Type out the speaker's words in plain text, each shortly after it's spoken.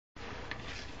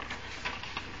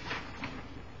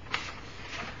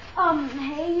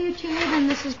Hey YouTube, and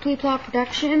this is Pleeplow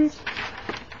Productions.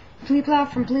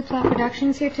 Pleeplow from Pleeplow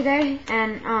Productions here today,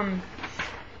 and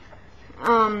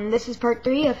this is part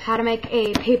 3 of how to make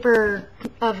a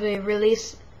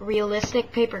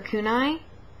realistic paper kunai.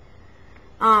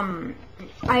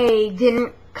 I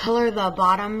didn't color the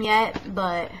bottom yet,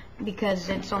 but because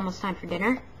it's almost time for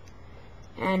dinner,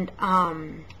 and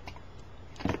I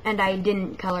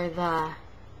didn't color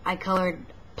I colored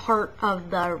part of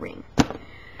the ring.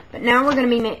 But now we're going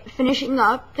to be finishing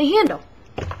up the handle.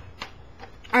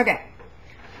 Okay.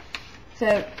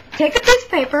 So, take a piece of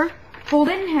paper, fold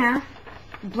it in half,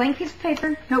 blank piece of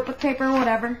paper, notebook paper,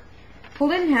 whatever.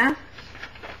 Fold it in half,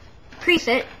 crease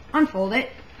it, unfold it,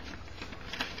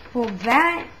 fold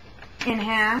that in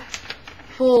half,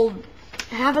 fold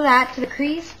half of that to the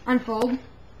crease, unfold.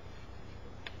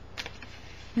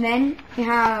 And then you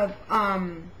have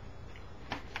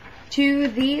two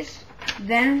of these,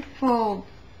 then fold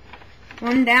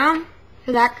one down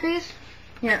for that crease.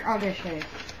 Here, I'll just show you.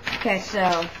 Okay,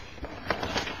 so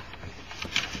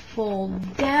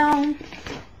fold down.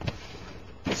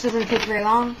 This doesn't take very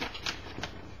long.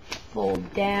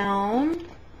 Fold down.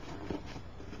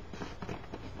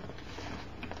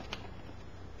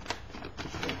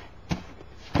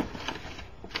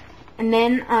 And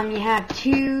then you have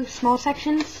two small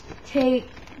sections. Take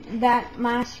that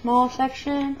last small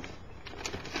section,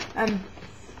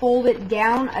 fold it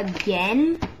down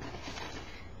again,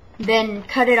 then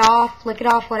cut it off, lick it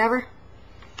off, whatever.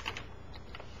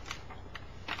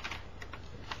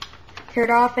 Tear it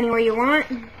off anywhere you want.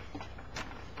 It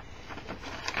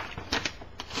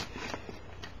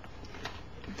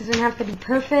doesn't have to be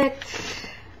perfect.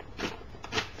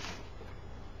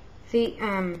 See,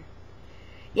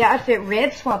 yeah, if it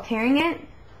rips while tearing it,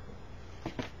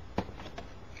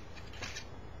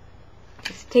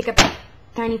 just take a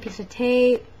tiny piece of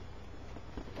tape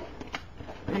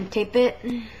and tape it,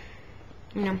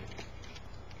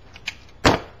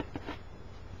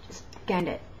 just kind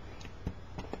of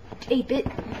tape it.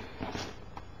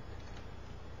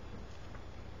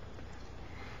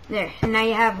 There, and now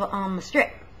you have a strip.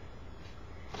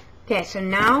 Okay, so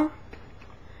now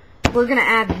we're gonna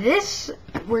add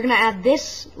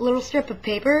this little strip of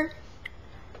paper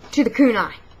to the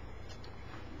kunai.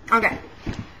 Okay,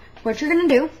 what you're gonna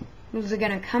do is you're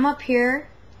gonna come up here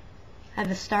at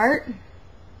the start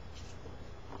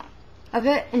of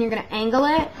it, and you're gonna angle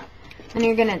it, and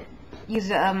you're gonna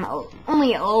use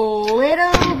only a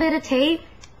little bit of tape.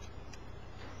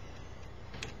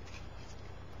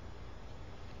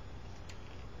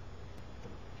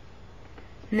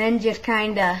 And then just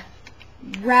kind of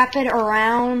wrap it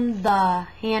around the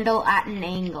handle at an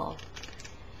angle.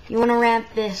 You want to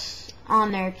wrap this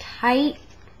on there tight.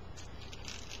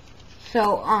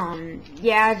 So,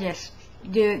 yeah, just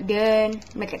do it good,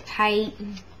 make it tight.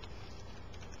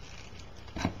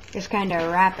 Just kind of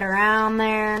wrap it around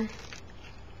there.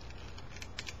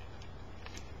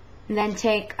 And then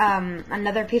take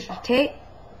another piece of tape.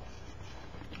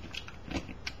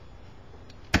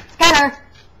 Scatter!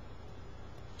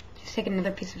 Just take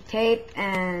another piece of tape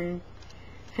and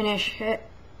finish it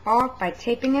off by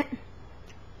taping it.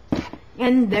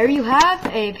 And there you have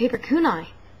a paper kunai.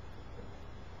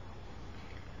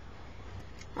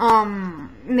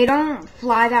 They don't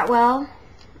fly that well.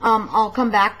 I'll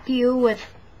come back to you with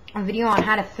a video on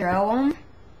how to throw them.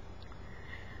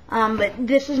 But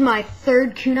this is my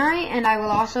third kunai, and I will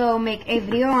also make a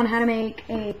video on how to make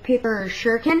a paper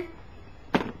shuriken.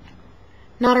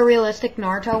 Not a realistic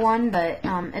Naruto one, but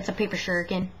it's a paper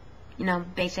shuriken. You know,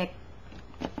 basic.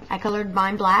 I colored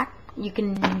mine black. You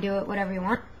can do it whatever you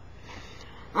want.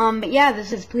 But yeah,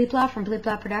 this is Pleeplow from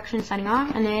Pleeplow Productions signing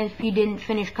off. And if you didn't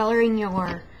finish coloring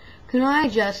your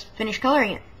kunai, just finish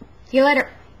coloring it. See you later.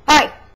 Bye.